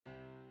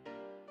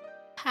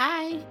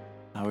Hi,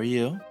 How are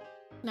you?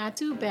 not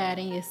too bad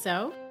in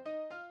yourself.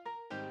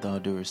 With all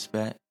due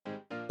respect,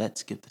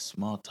 let's get the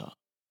small talk.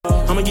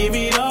 I'ma give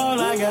it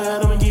all I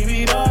got. I'ma give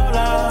it all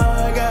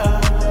I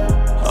got.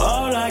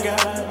 All I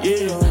got,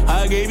 yeah.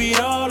 I gave it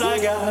all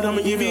I got.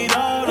 I'ma give it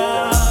all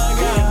I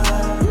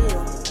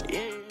got.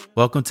 Yeah.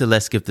 Welcome to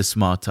Let's Skip the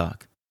Small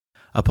Talk,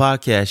 a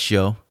podcast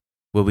show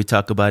where we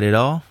talk about it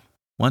all,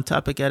 one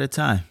topic at a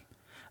time.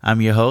 I'm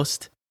your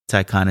host,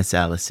 Tyconis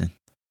Allison.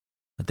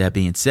 With that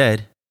being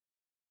said,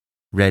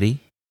 ready,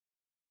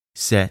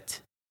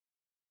 set,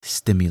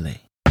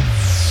 stimulate.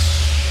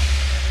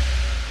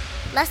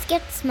 Let's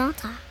get small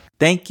talk.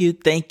 Thank you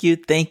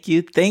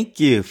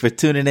for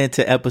tuning in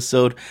to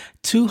episode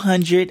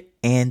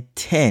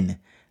 210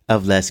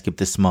 of Let's Skip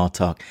the Small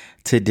Talk.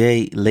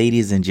 Today,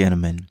 ladies and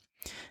gentlemen,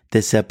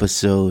 this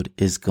episode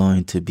is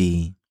going to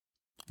be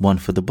one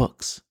for the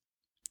books.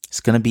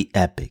 It's going to be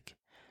epic.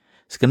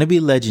 It's going to be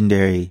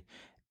legendary.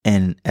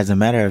 And as a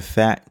matter of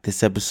fact,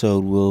 this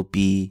episode will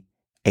be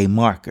a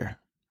marker.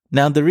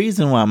 Now, the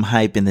reason why I'm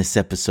hyping this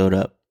episode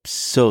up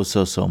so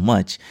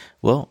much,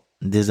 well,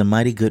 there's a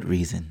mighty good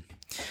reason.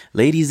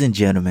 Ladies and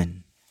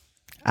gentlemen,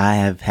 I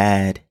have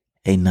had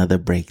another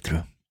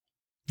breakthrough.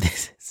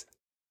 This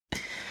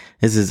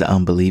is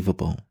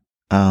unbelievable.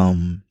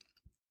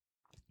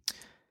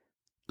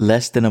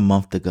 Less than a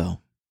month ago,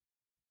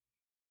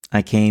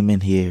 I came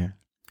in here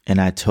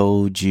and I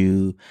told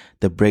you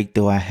the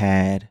breakthrough I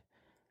had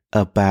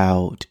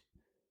about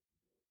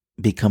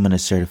becoming a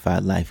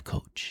certified life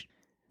coach.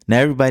 Now,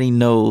 everybody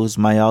knows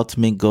my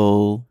ultimate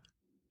goal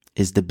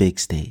is the big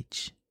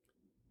stage.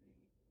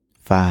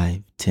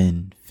 5,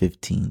 10,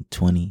 15,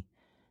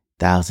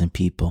 20,000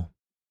 people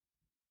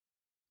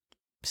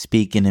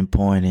speaking and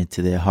pouring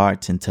into their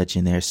hearts and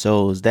touching their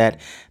souls.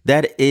 That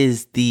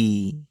is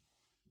the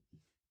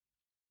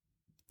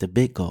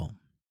big goal.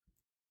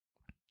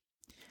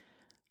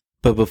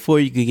 But before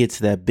you can get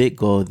to that big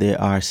goal,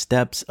 there are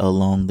steps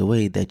along the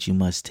way that you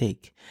must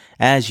take.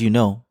 As you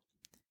know,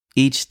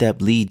 each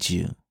step leads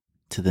you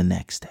to the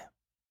next step.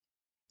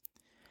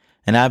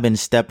 And I've been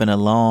stepping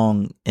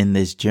along in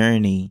this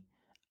journey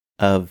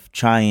of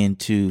trying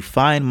to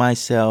find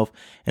myself.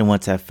 And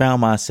once I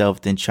found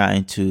myself, then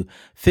trying to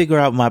figure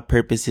out my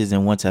purposes.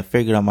 And once I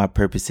figured out my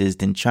purposes,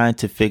 then trying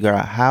to figure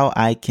out how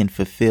I can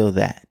fulfill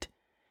that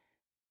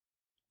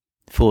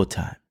full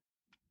time.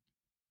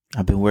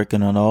 I've been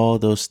working on all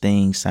those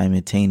things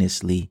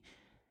simultaneously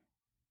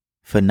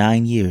for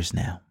 9 years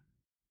now.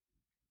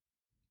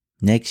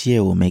 Next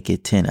year will make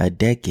it 10, a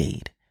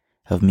decade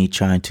of me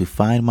trying to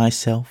find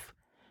myself,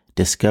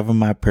 discover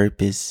my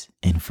purpose,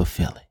 and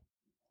fulfill it.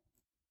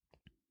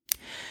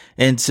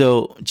 And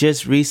so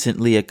just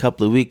recently, a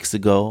couple of weeks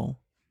ago,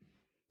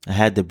 I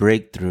had the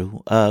breakthrough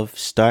of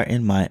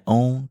starting my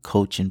own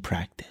coaching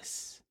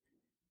practice.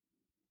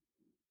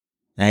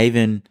 I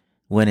even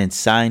went and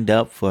signed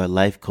up for a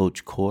life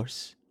coach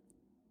course.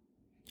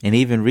 And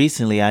even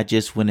recently, I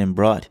just went and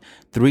brought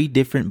 3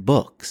 different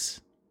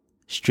books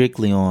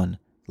strictly on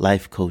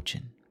life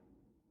coaching.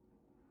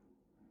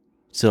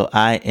 So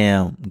I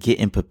am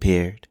getting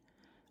prepared.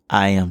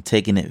 I am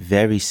taking it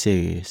very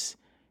serious,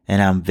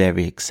 and I'm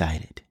very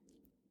excited.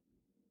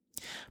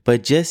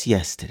 But just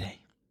yesterday,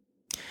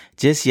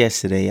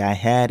 I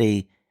had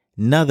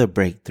another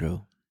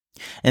breakthrough.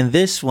 And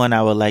this one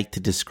I would like to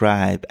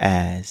describe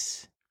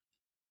as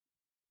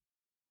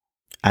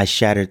I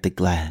shattered the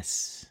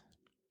glass.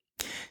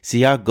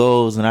 See, our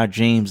goals and our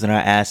dreams and our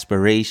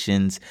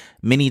aspirations,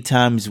 many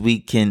times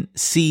we can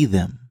see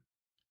them,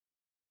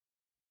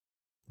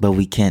 but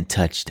we can't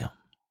touch them.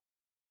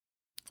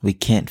 We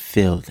can't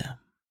feel them.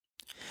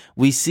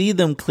 We see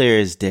them clear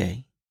as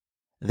day.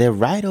 They're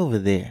right over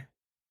there.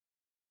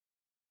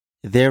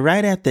 They're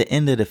right at the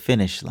end of the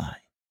finish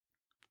line,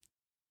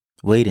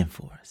 waiting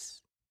for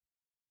us.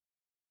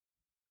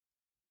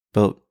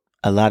 But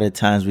a lot of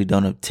times we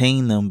don't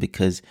obtain them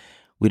because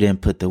we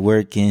didn't put the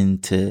work in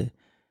to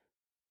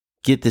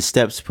get the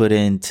steps put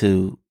in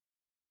to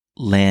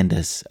land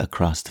us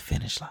across the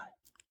finish line.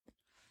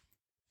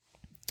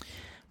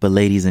 But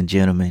ladies and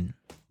gentlemen,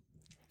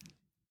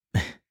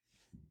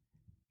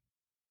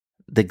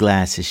 the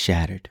glass is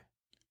shattered.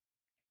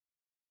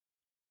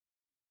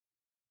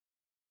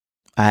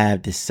 I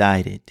have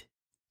decided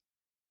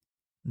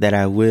that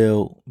I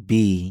will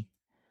be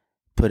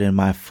putting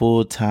my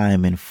full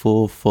time and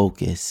full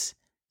focus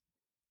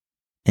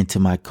into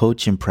my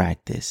coaching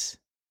practice.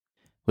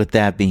 With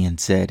that being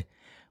said,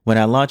 when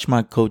I launch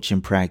my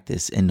coaching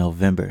practice in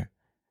November,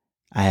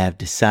 I have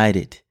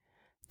decided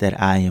that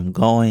I am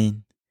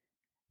going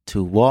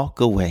to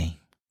walk away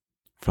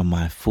from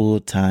my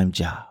full-time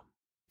job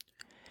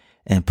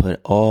and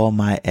put all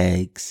my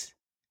eggs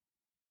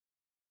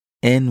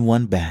in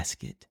one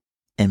basket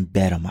and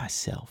bet on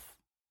myself.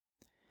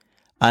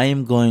 I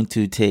am going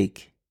to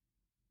take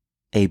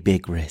a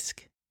big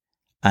risk.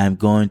 I am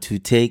going to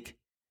take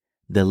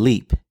the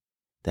leap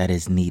that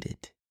is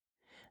needed.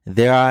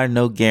 There are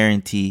no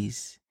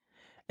guarantees.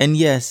 And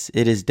yes,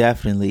 it is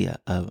definitely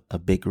a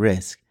big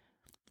risk.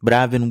 But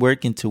I've been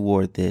working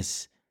toward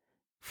this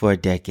for a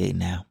decade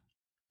now.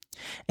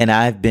 And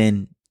I've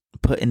been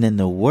putting in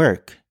the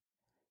work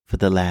for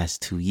the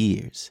last 2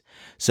 years.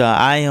 So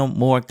I am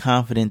more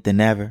confident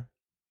than ever.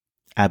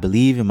 I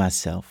believe in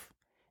myself,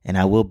 and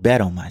I will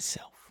bet on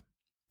myself.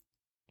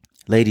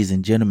 Ladies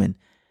and gentlemen,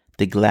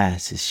 the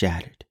glass is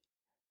shattered.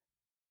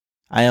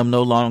 I am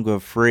no longer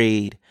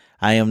afraid.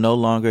 I am no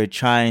longer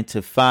trying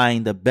to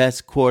find the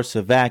best course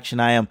of action.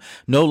 I am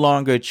no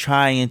longer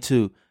trying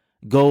to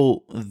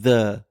go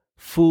the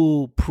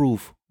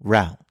foolproof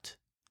route.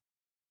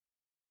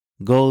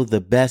 Go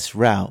the best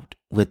route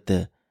with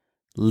the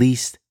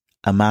least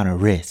amount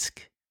of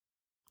risk.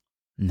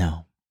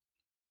 No.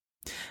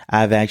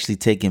 I've actually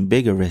taken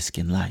bigger risk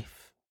in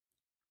life,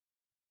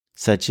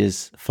 such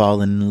as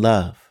falling in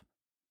love,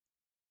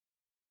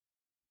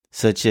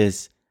 such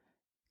as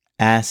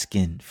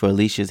asking for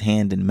Alicia's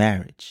hand in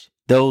marriage.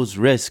 Those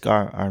risks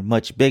are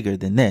much bigger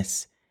than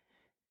this.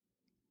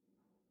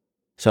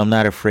 So I'm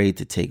not afraid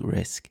to take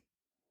risk.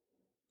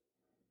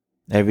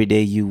 Every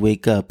day you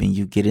wake up and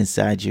you get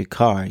inside your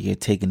car, you're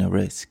taking a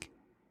risk.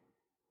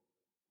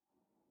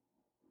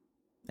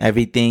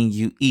 Everything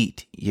you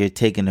eat, you're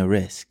taking a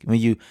risk. When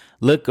you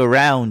look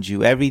around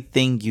you,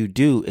 everything you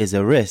do is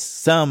a risk.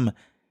 Some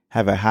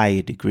have a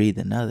higher degree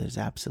than others,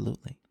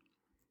 absolutely.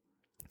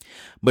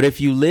 But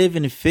if you live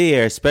in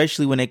fear,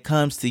 especially when it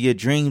comes to your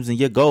dreams and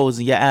your goals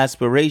and your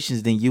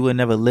aspirations, then you will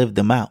never live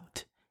them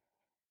out.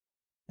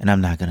 And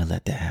I'm not going to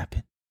let that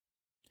happen.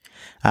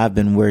 I've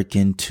been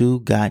working too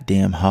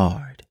goddamn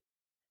hard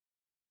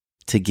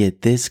to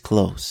get this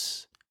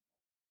close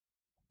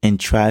and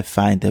try to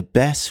find the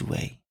best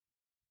way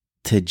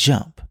to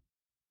jump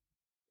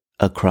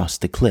across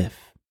the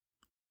cliff.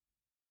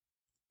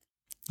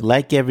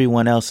 Like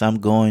everyone else, I'm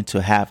going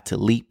to have to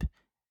leap.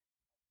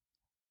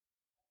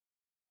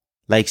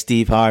 Like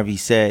Steve Harvey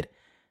said,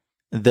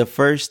 the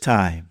first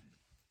time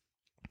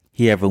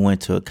he ever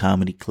went to a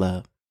comedy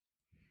club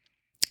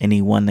and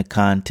he won the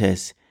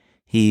contest,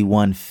 he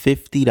won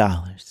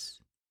 $50.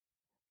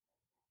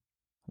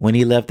 When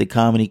he left the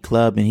comedy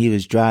club and he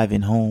was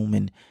driving home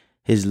and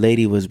his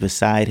lady was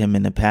beside him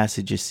in the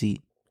passenger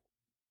seat,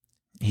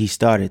 he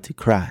started to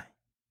cry.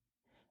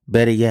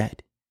 Better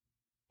yet,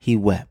 he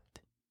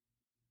wept.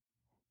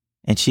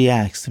 And she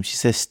asked him, she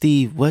said,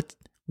 Steve,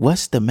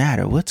 what's the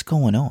matter? What's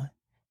going on?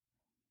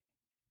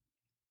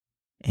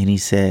 And he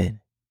said,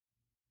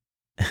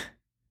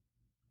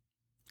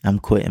 I'm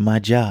quitting my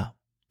job.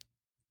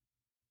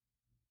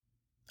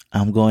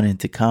 I'm going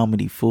into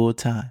comedy full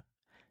time.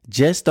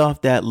 Just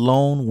off that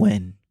lone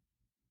win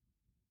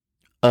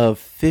of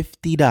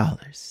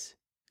 $50,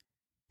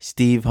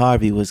 Steve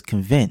Harvey was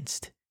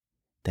convinced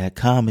that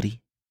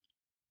comedy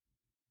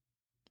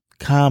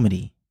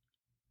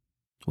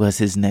was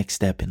his next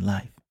step in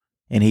life.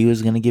 And he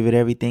was going to give it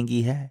everything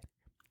he had.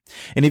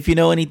 And if you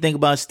know anything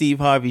about Steve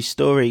Harvey's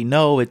story,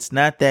 no, it's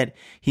not that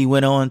he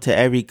went on to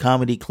every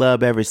comedy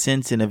club ever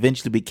since and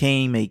eventually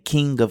became a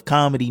king of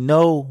comedy.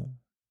 No.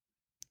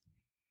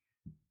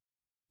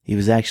 He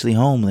was actually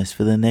homeless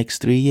for the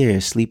next 3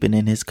 years, sleeping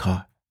in his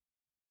car.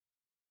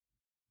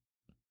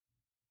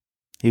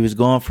 He was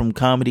going from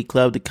comedy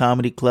club to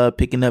comedy club,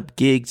 picking up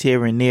gigs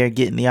here and there,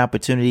 getting the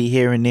opportunity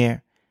here and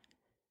there.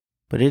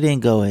 But it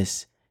didn't go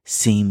as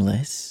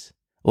seamless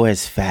or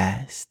as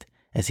fast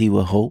as he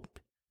would hope.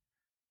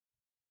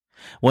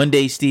 One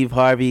day, Steve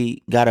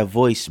Harvey got a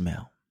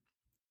voicemail,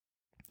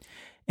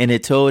 and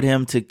it told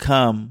him to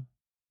come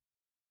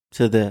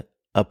to the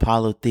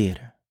Apollo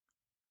Theater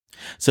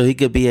so he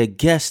could be a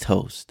guest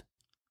host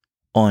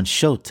on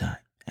Showtime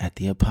at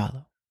the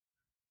Apollo.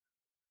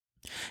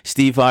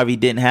 Steve Harvey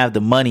didn't have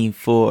the money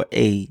for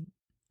a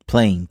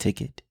plane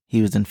ticket.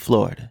 He was in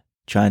Florida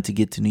trying to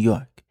get to New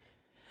York.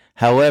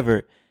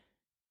 However,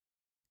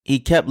 he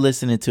kept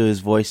listening to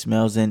his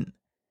voicemails, and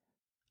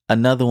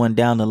another one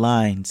down the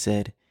line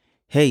said,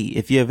 hey,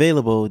 if you're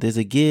available, there's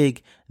a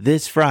gig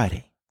this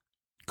Friday.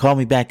 Call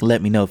me back and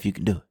let me know if you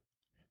can do it.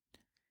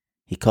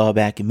 He called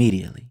back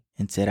immediately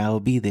and said, I will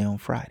be there on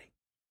Friday.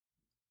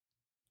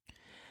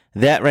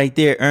 That right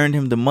there earned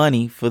him the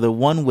money for the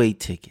one-way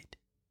ticket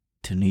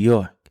to New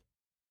York.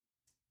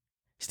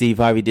 Steve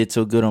Harvey did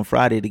so good on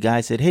Friday, the guy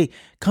said, hey,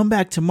 come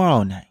back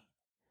tomorrow night.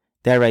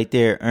 That right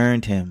there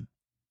earned him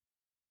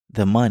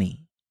the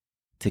money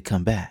to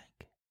come back.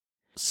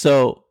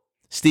 So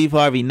Steve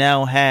Harvey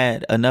now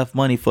had enough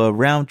money for a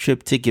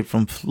round-trip ticket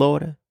from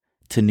Florida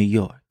to New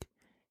York.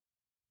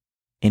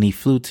 And he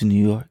flew to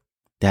New York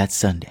that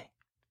Sunday.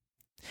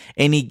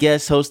 And he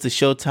guest hosted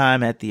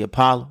Showtime at the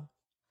Apollo.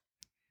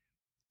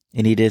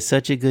 And he did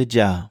such a good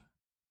job.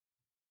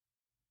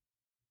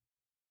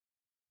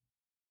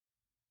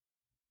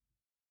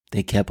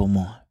 They kept him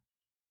on.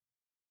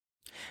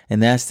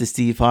 And that's the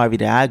Steve Harvey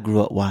that I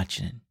grew up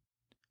watching.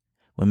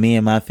 When me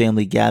and my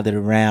family gathered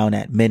around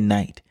at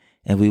midnight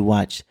and we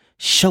watched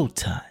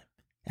Showtime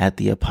at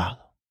the Apollo.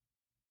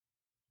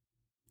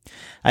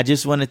 I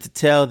just wanted to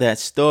tell that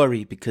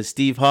story because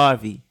Steve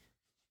Harvey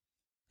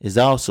is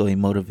also a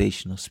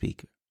motivational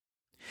speaker.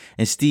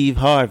 And Steve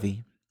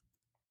Harvey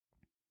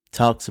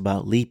talks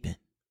about leaping.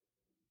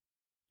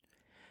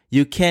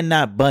 You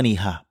cannot bunny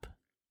hop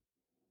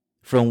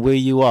from where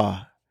you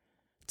are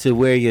to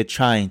where you're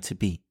trying to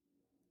be.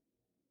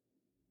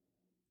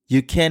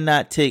 You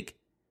cannot take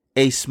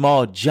a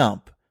small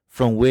jump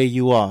from where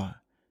you are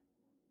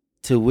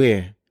to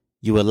where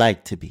you would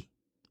like to be.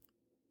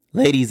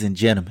 Ladies and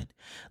gentlemen,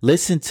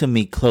 listen to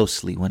me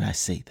closely when I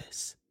say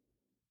this.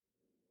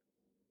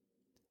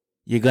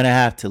 You're going to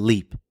have to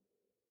leap.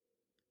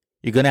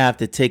 You're going to have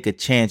to take a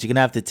chance. You're going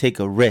to have to take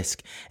a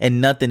risk,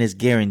 and nothing is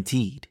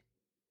guaranteed.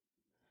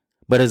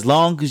 But as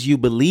long as you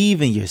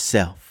believe in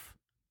yourself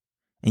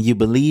and you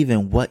believe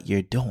in what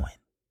you're doing,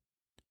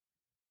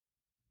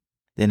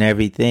 then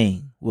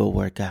everything will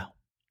work out.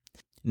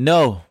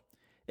 No,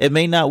 it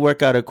may not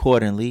work out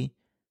accordingly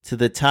to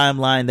the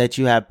timeline that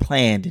you have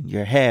planned in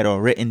your head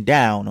or written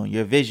down on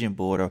your vision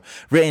board or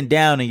written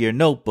down in your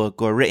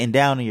notebook or written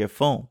down on your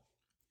phone.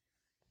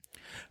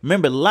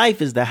 Remember,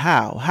 life is the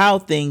how. How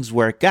things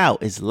work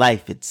out is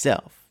life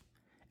itself.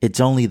 It's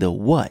only the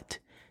what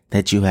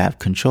that you have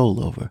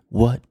control over,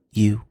 what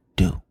you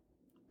do.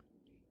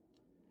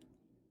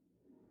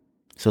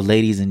 So,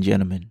 ladies and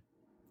gentlemen,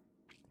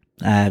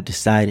 I have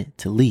decided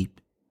to leap.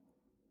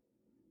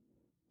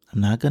 I'm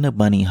not going to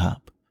bunny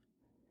hop.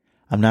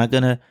 I'm not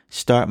going to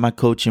start my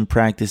coaching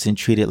practice and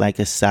treat it like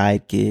a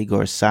side gig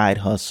or a side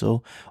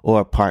hustle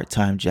or a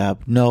part-time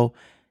job. No,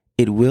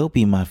 it will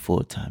be my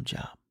full-time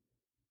job.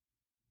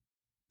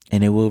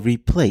 And it will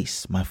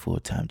replace my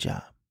full-time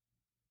job.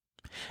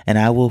 And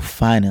I will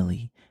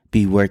finally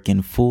be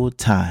working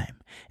full-time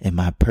in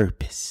my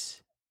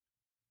purpose.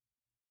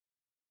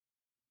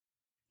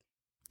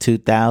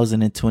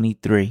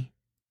 2023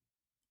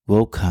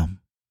 will come,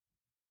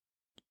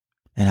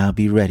 and I'll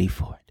be ready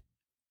for it.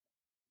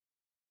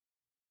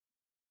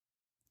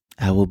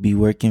 I will be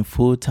working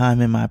full-time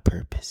in my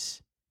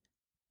purpose.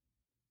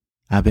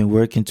 I've been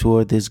working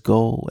toward this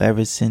goal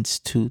ever since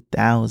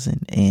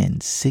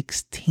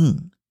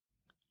 2016.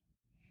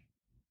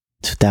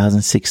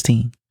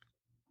 2016.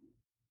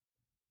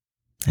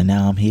 And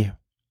now I'm here.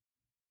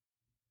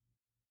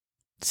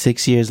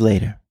 6 years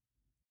later,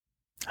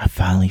 I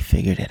finally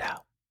figured it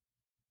out.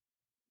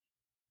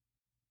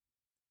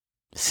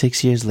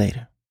 6 years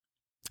later,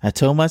 I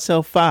told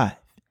myself 5.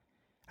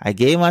 I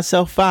gave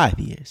myself 5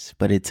 years,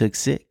 but it took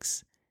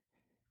 6.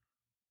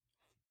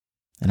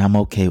 And I'm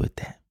okay with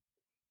that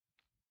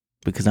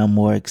because I'm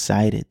more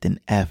excited than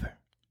ever.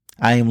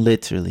 I am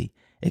literally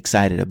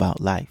excited about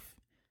life.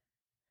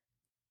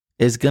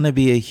 It's going to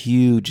be a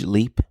huge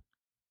leap,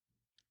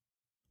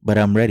 but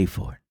I'm ready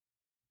for it.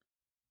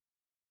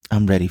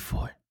 I'm ready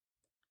for it.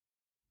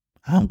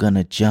 I'm going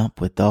to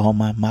jump with all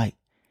my might,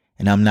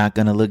 and I'm not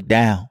going to look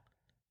down.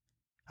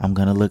 I'm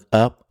going to look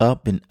up,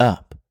 up, and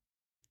up.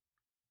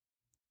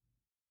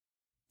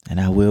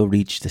 And I will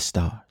reach the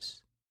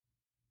stars.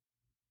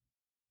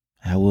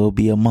 I will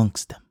be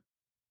amongst them.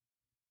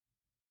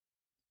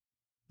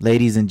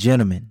 Ladies and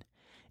gentlemen,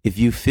 if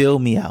you feel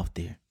me out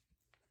there,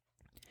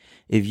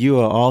 if you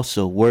are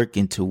also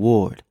working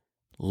toward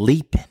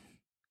leaping,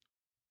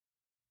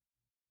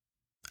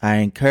 I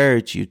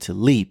encourage you to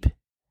leap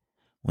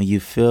when you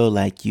feel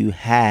like you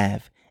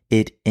have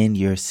it in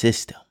your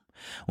system,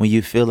 when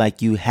you feel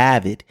like you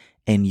have it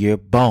in your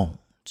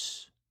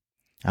bones.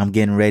 I'm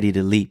getting ready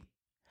to leap.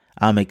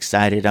 I'm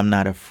excited. I'm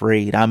not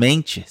afraid. I'm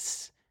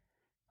anxious.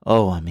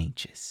 Oh, I'm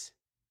anxious.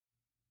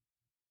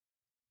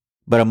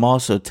 But I'm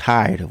also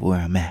tired of where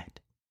I'm at.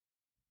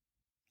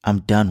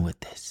 I'm done with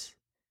this.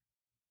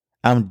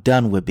 I'm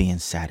done with being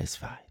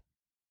satisfied.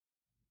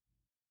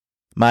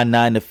 My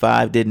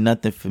 9-to-5 did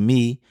nothing for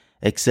me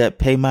except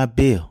pay my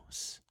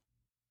bills.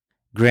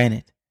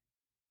 Granted,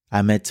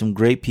 I met some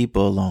great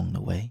people along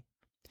the way,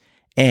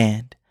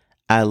 and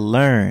I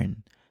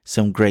learned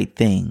some great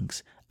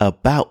things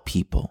about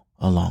people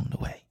along the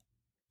way,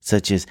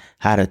 such as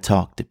how to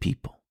talk to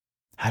people,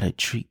 how to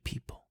treat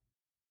people.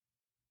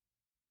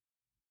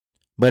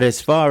 But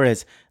as far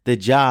as the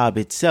job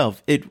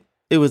itself, it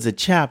was a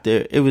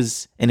chapter. It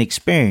was an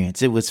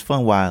experience. It was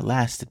fun while it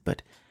lasted,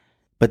 but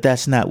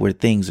that's not where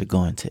things are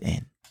going to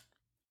end.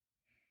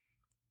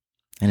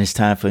 And it's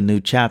time for a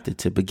new chapter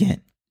to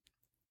begin.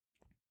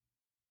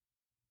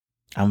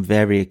 I'm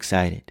very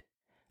excited.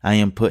 I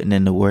am putting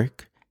in the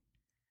work.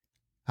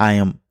 I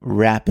am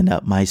wrapping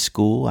up my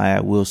school. I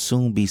will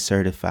soon be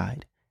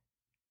certified.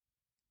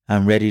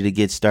 I'm ready to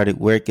get started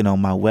working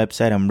on my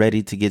website. I'm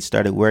ready to get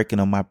started working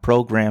on my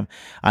program.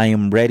 I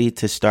am ready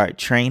to start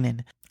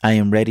training. I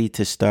am ready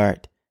to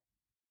start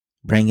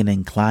bringing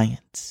in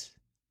clients.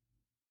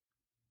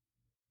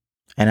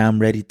 And I'm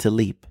ready to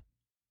leap.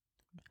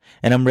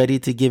 And I'm ready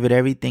to give it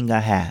everything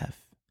I have.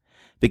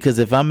 Because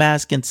if I'm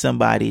asking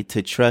somebody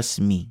to trust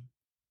me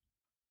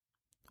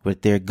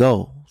with their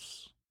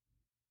goals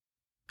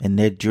and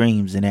their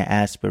dreams and their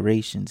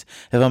aspirations,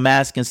 if I'm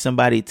asking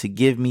somebody to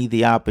give me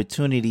the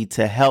opportunity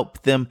to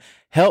help them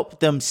help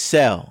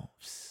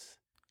themselves,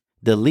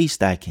 the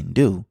least I can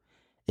do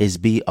is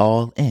be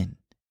all in.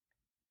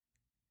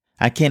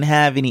 I can't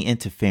have any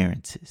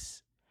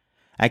interferences.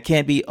 I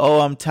can't be,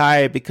 I'm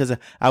tired because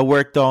I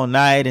worked all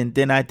night and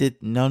then I did.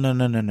 No.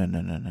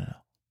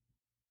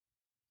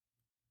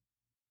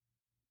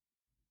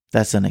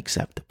 That's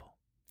unacceptable.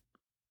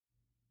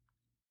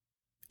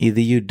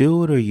 Either you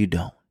do it or you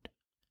don't.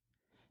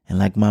 And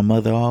like my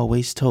mother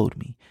always told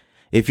me,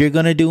 if you're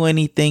going to do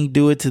anything,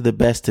 do it to the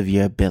best of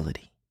your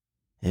ability.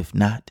 If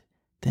not,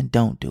 then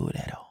don't do it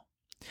at all.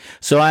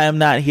 So I am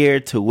not here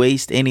to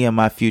waste any of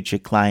my future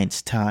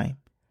clients' time.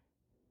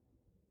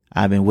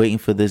 I've been waiting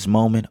for this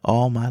moment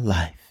all my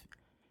life,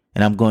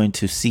 and I'm going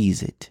to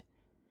seize it,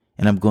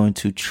 and I'm going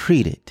to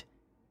treat it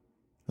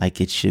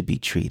like it should be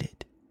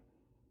treated.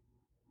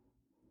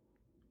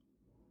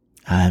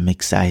 I am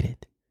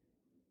excited.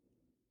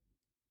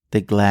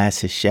 The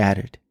glass is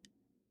shattered,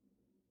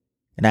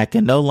 and I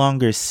can no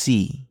longer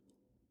see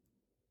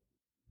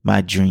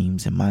my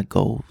dreams and my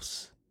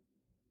goals.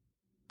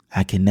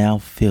 I can now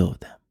feel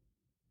them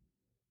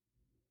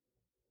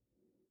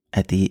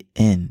at the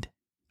end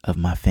of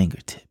my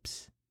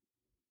fingertips.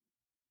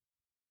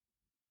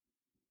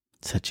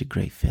 Such a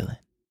great feeling.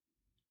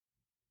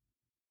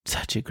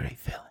 Such a great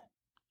feeling.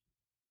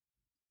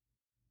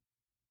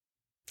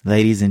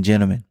 Ladies and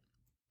gentlemen,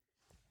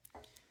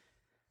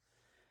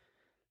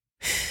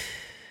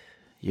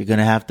 you're going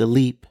to have to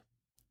leap.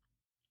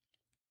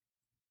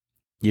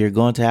 You're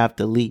going to have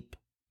to leap.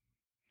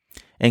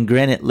 And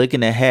granted,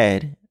 looking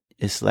ahead,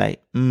 it's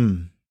like,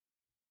 you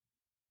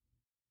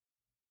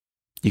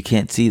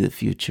can't see the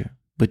future,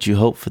 but you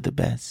hope for the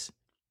best.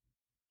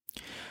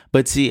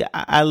 But see,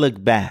 I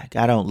look back.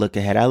 I don't look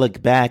ahead. I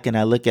look back and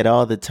I look at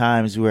all the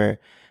times where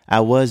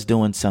I was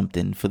doing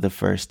something for the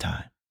first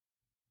time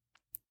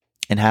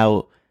and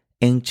how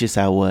anxious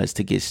I was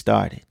to get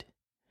started.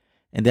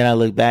 And then I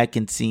look back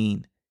and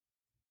seen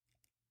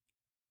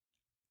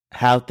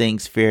how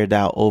things fared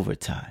out over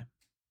time.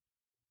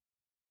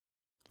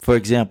 For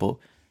example,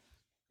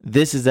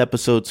 this is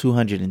episode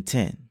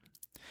 210.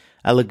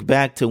 I look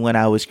back to when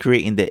I was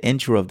creating the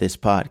intro of this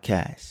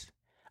podcast.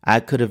 I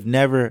could have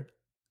never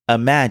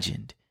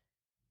imagined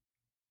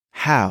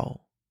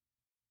how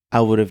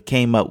I would have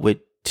came up with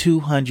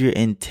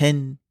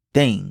 210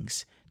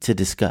 things to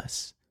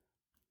discuss.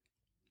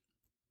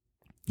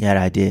 Yet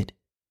I did.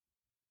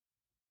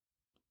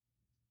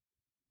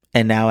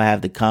 And now I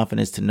have the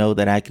confidence to know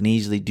that I can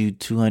easily do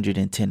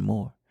 210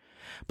 more.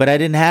 But I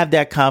didn't have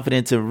that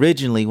confidence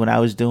originally when I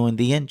was doing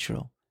the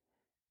intro.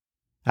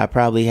 I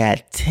probably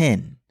had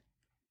 10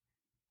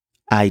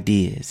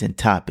 ideas and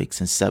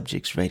topics and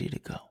subjects ready to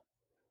go.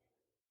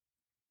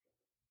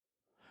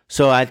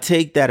 So I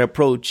take that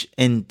approach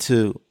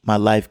into my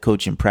life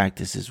coaching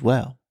practice as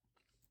well.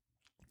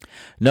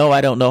 No,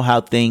 I don't know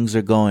how things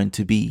are going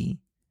to be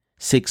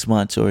 6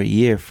 months or a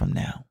year from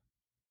now.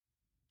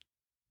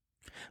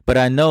 But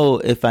I know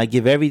if I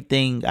give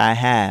everything I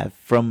have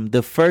from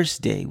the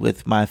first day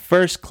with my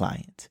first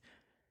client,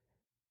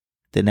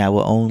 then that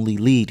will only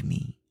lead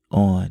me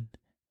on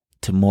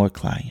to more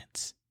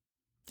clients.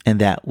 And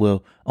that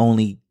will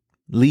only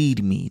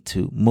lead me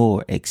to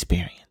more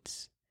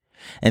experience.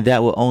 And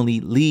that will only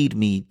lead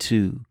me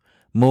to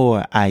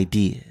more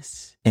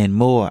ideas and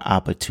more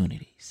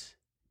opportunities.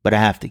 But I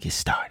have to get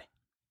started.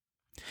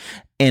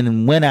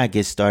 And when I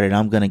get started,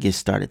 I'm going to get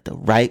started the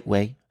right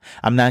way.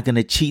 I'm not going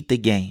to cheat the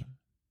game.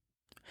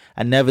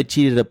 I never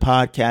cheated a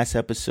podcast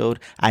episode.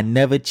 I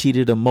never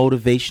cheated a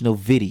motivational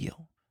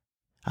video.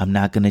 I'm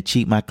not going to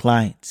cheat my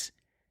clients.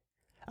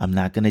 I'm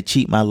not going to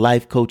cheat my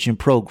life coaching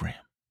program.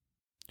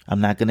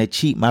 I'm not going to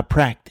cheat my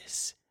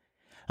practice.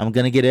 I'm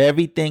going to get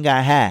everything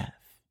I have.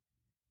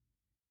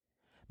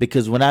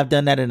 Because when I've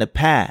done that in the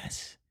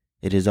past,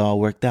 it has all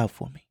worked out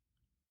for me.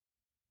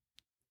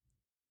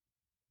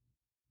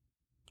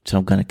 So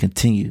I'm going to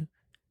continue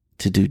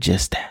to do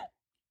just that.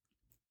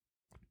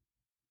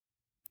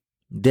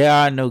 There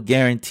are no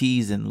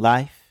guarantees in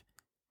life.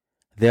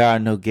 There are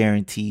no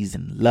guarantees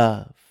in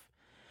love.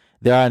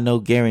 There are no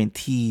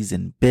guarantees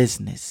in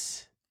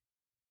business.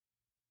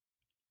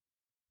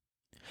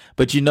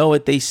 But you know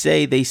what they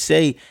say? They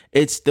say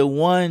it's the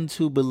ones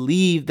who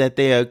believe that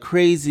they are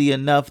crazy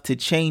enough to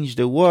change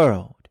the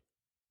world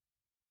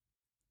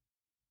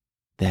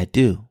that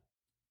do.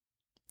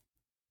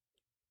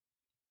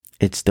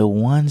 It's the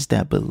ones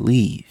that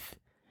believe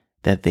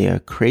that they are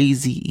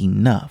crazy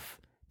enough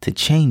to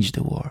change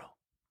the world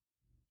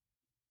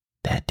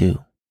that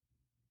do.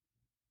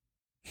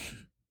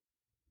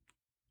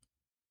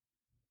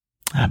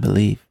 I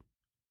believe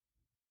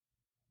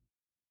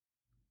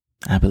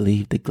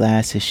the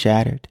glass is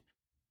shattered.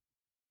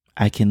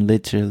 I can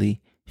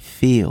literally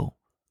feel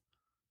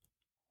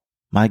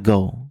my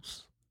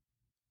goals,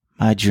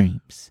 my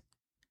dreams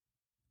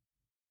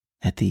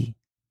at the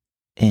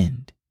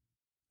end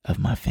of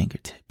my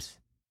fingertips.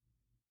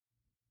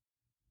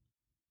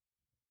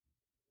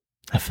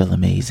 I feel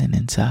amazing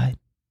inside.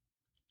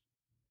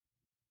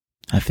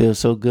 I feel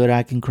so good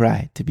I can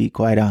cry, to be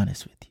quite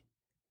honest with you.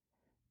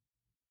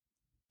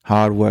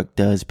 Hard work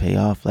does pay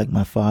off, like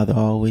my father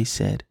always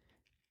said.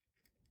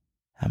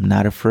 I'm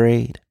not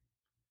afraid.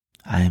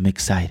 I am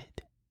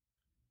excited.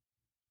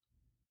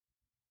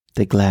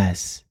 The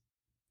glass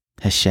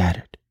has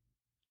shattered.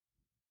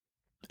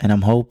 And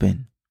I'm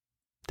hoping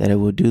that it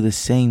will do the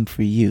same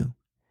for you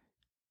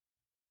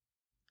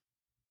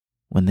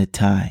when the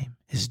time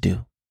is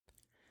due.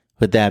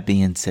 With that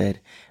being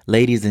said,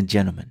 ladies and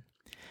gentlemen,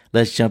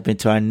 let's jump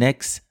into our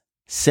next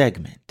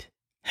segment.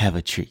 Have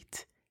a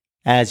treat.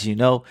 As you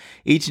know,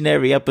 each and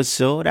every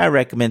episode, I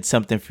recommend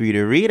something for you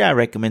to read. I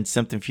recommend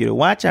something for you to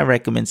watch. I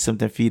recommend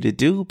something for you to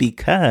do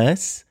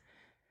because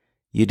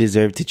you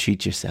deserve to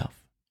treat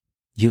yourself.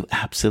 You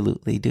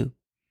absolutely do.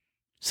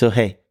 So,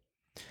 hey,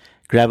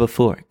 grab a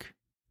fork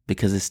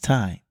because it's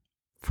time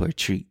for a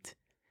treat.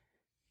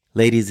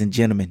 Ladies and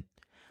gentlemen,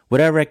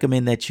 what I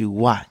recommend that you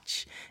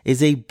watch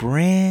is a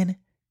brand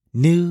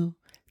new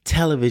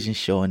television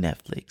show on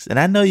Netflix. And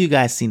I know you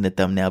guys seen the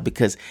thumbnail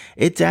because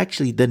it's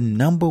actually the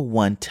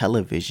 #1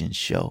 television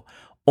show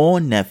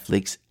on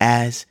Netflix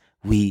as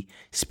we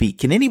speak.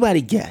 Can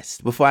anybody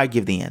guess before I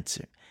give the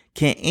answer?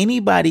 Can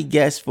anybody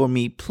guess for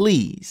me,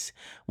 please?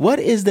 What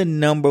is the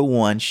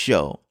 #1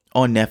 show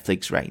on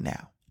Netflix right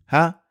now?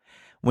 Huh?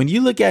 When you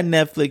look at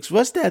Netflix,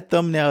 what's that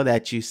thumbnail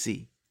that you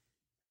see?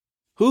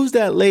 Who's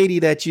that lady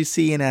that you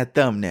see in that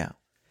thumbnail?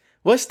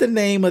 What's the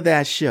name of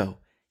that show?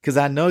 Because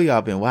I know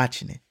y'all been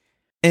watching it.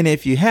 And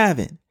if you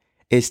haven't,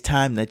 it's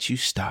time that you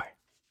start.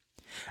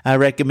 I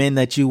recommend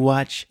that you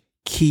watch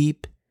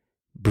Keep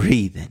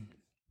Breathing.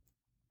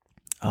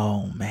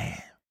 Oh,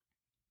 man.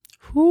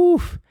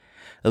 Whew.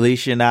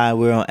 Alicia and I,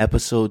 we're on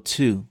episode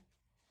 2.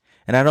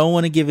 And I don't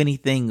want to give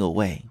anything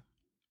away.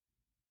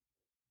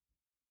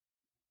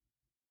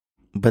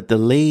 But the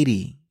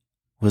lady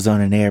was on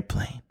an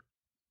airplane.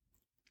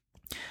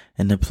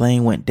 And the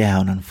plane went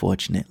down,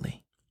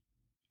 unfortunately,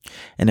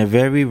 in a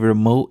very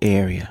remote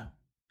area.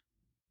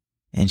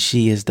 And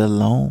she is the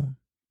lone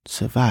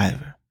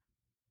survivor.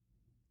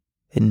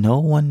 And no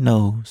one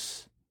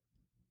knows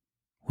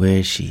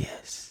where she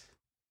is.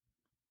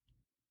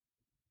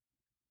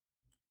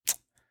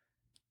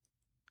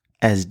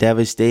 As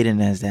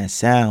devastating as that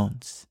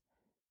sounds,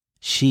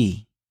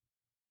 she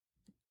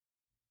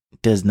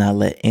does not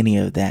let any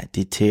of that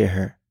deter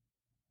her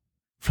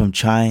from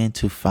trying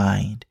to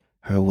find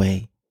her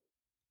way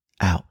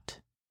out.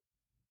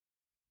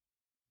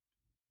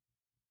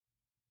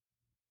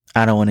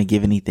 I don't want to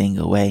give anything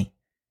away,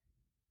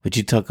 but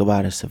you talk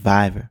about a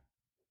survivor.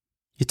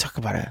 You talk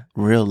about a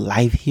real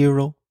life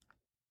hero.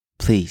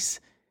 Please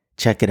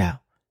check it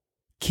out.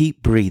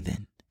 Keep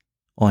Breathing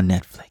on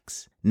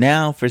Netflix.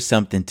 Now for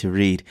something to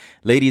read.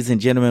 Ladies and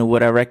gentlemen,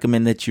 what I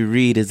recommend that you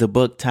read is a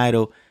book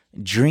titled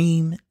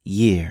Dream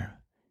Year.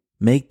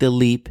 Make the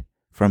leap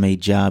from a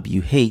job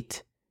you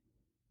hate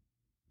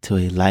to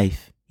a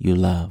life you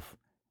love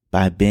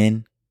by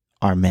Ben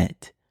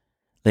Armet.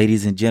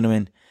 Ladies and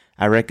gentlemen,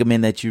 I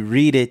recommend that you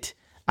read it.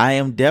 I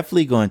am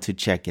definitely going to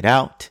check it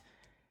out.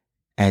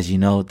 As you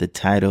know, the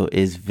title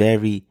is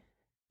very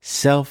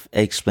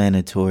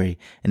self-explanatory,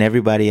 and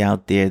everybody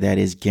out there that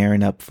is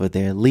gearing up for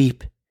their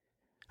leap,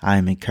 I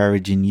am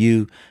encouraging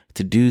you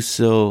to do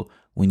so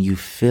when you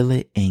feel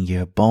it in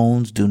your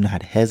bones. Do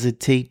not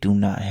hesitate. Do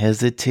not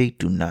hesitate.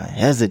 Do not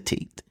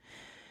hesitate.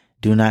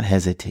 Do not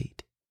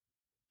hesitate.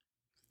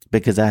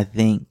 Because I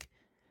think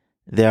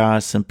there are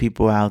some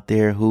people out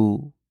there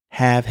who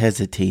have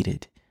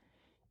hesitated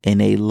and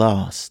they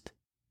lost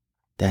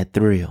that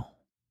thrill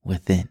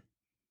within.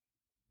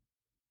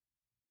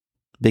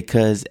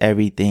 Because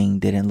everything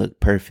didn't look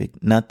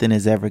perfect. Nothing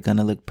is ever going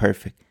to look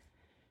perfect.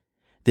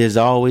 There's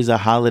always a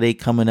holiday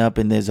coming up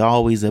and there's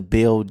always a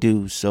bill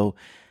due. So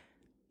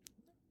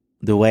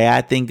the way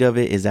I think of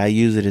it is I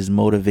use it as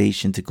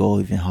motivation to go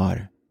even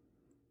harder.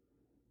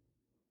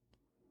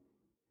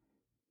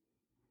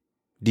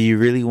 Do you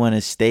really want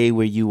to stay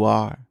where you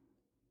are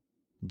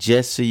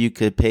just so you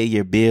could pay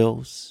your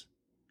bills,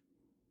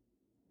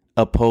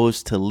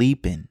 opposed to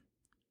leaping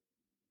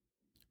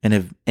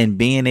and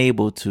being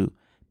able to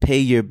pay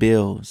your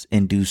bills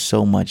and do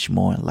so much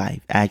more in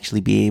life,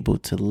 actually be able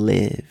to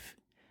live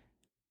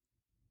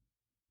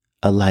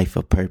a life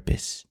of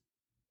purpose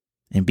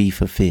and be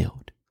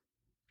fulfilled?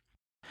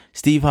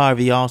 Steve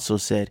Harvey also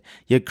said,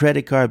 your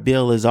credit card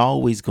bill is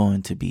always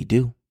going to be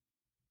due.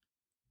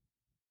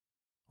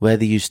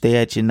 Whether you stay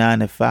at your 9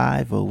 to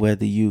 5 or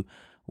whether you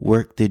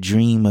work the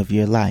dream of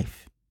your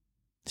life,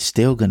 it's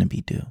still going to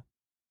be due.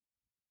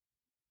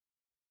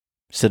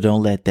 So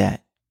don't let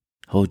that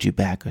hold you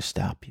back or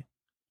stop you.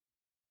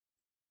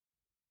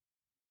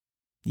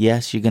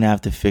 Yes, you're going to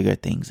have to figure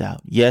things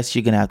out. Yes,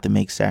 you're going to have to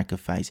make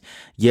sacrifice.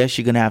 Yes,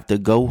 you're going to have to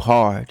go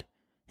hard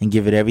and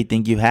give it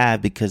everything you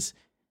have because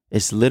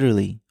it's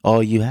literally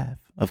all you have,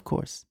 of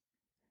course.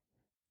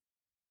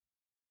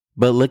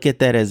 But look at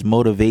that as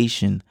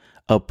motivation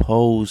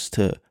opposed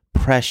to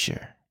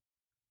pressure.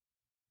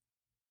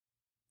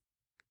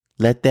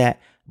 Let that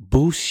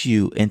boost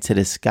you into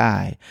the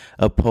sky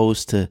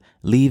opposed to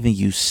leaving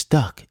you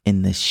stuck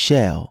in the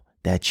shell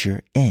that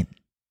you're in.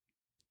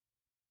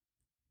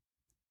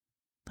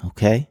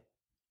 Okay?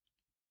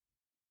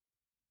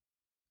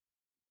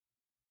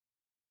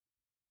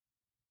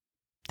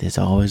 There's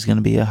always going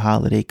to be a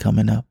holiday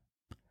coming up.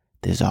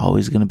 There's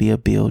always going to be a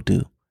bill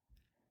due.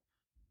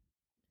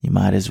 You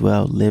might as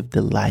well live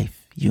the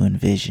life you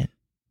envision.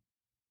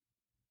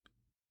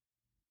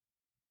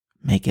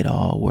 Make it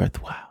all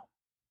worthwhile.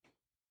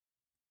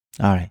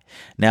 All right.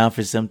 Now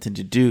for something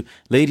to do.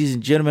 Ladies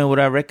and gentlemen, what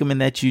I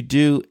recommend that you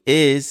do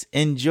is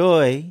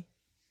enjoy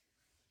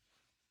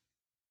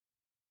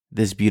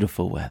this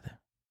beautiful weather.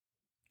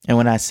 And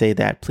when I say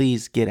that,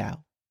 please get out.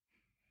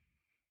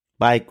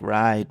 Bike,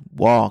 ride,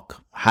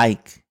 walk,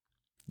 hike,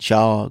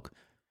 jog.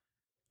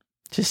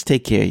 Just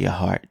take care of your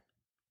heart.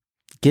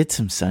 Get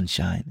some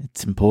sunshine.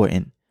 It's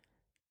important,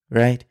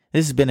 right?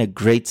 This has been a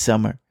great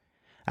summer.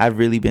 I've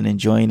really been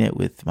enjoying it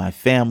with my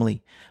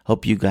family.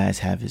 Hope you guys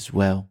have as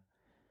well.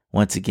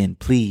 Once again,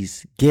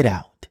 please get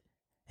out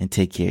and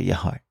take care of your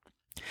heart.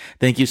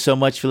 Thank you so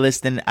much for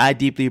listening. I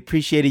deeply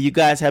appreciate it. You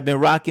guys have been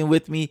rocking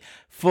with me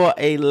for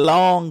a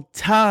long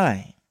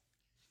time.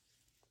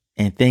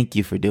 And thank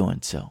you for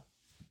doing so.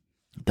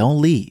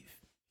 Don't leave.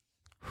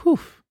 Whew.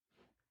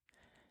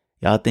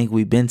 Y'all think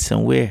we've been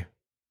somewhere?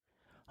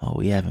 Oh,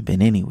 we haven't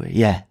been anywhere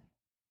yet.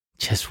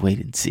 Just wait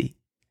and see.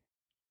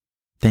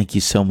 Thank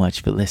you so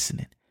much for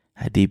listening.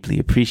 I deeply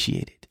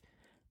appreciate it.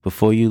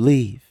 Before you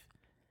leave,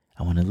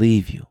 I want to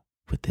leave you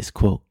with this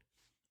quote.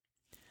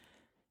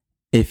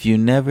 If you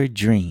never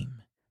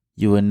dream,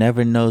 you will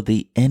never know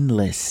the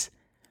endless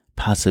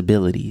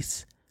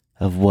possibilities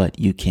of what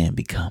you can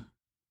become.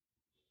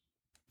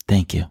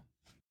 Thank you.